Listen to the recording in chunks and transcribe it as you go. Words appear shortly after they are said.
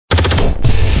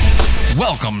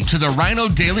Welcome to the Rhino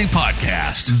Daily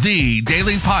Podcast, the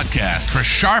daily podcast for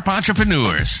sharp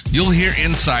entrepreneurs. You'll hear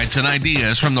insights and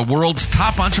ideas from the world's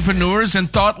top entrepreneurs and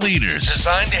thought leaders,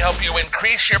 designed to help you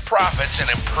increase your profits and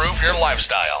improve your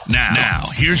lifestyle. Now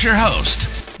here's your host,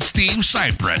 Steve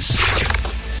Cypress.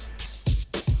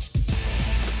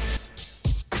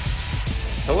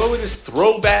 Hello, it is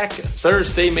Throwback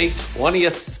Thursday, May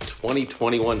 20th,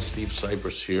 2021. Steve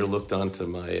Cypress here. Looked onto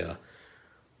my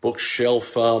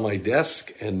bookshelf on my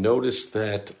desk and noticed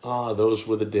that, those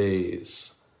were the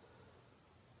days.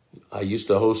 I used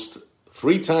to host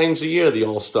 3 times a year the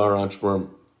All-Star Entrepreneur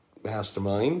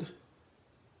Mastermind.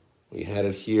 We had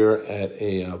it here at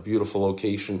a beautiful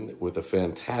location with a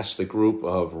fantastic group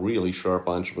of really sharp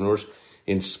entrepreneurs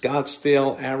in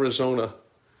Scottsdale, Arizona,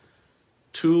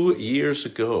 2 years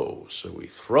ago. So we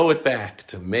throw it back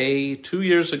to May 2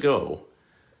 years ago,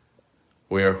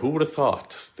 where who would have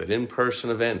thought that in-person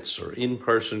events or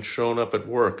in-person showing up at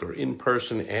work or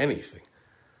in-person anything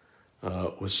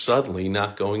was suddenly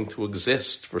not going to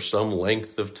exist for some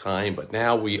length of time. But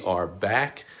now we are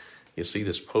back. You see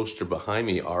this poster behind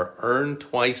me, our Earn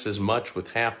Twice as Much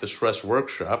with Half the Stress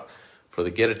workshop for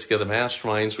the Get It Together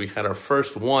Masterminds. We had our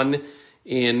first one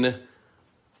in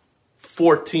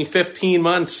 15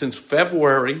 months since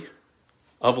February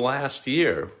of last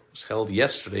year. It was held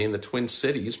yesterday in the Twin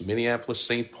Cities, Minneapolis,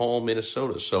 St. Paul,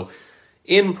 Minnesota. So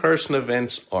in-person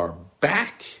events are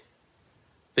back.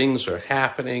 Things are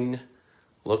happening.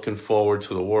 Looking forward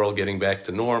to the world getting back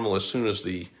to normal as soon as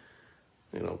the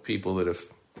people that have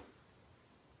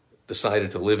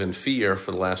decided to live in fear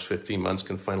for the last 15 months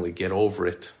can finally get over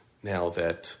it now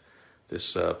that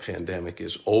this pandemic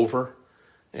is over.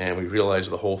 And we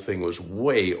realized the whole thing was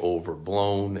way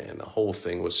overblown and the whole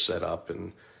thing was set up.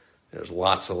 And there's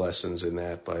lots of lessons in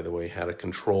that, by the way, how to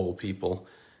control people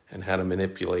and how to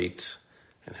manipulate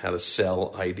and how to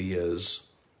sell ideas.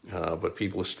 But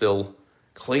people are still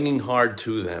clinging hard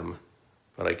to them.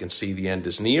 But I can see the end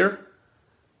is near.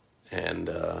 And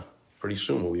pretty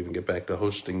soon we'll even get back to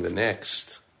hosting the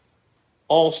next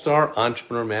All-Star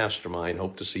Entrepreneur Mastermind.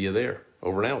 Hope to see you there.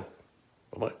 Over and out.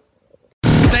 Bye-bye.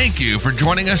 Thank you for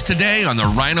joining us today on the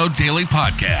Rhino Daily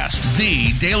Podcast,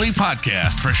 the daily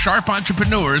podcast for sharp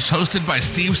entrepreneurs hosted by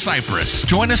Steve Cypress.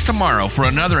 Join us tomorrow for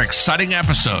another exciting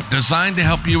episode designed to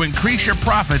help you increase your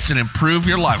profits and improve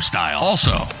your lifestyle.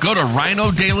 Also, go to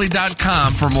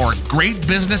rhinodaily.com for more great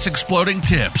business exploding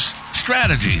tips,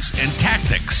 strategies, and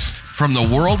tactics from the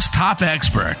world's top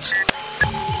experts.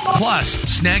 Plus,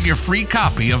 snag your free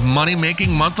copy of Money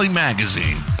Making Monthly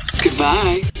magazine.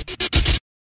 Goodbye.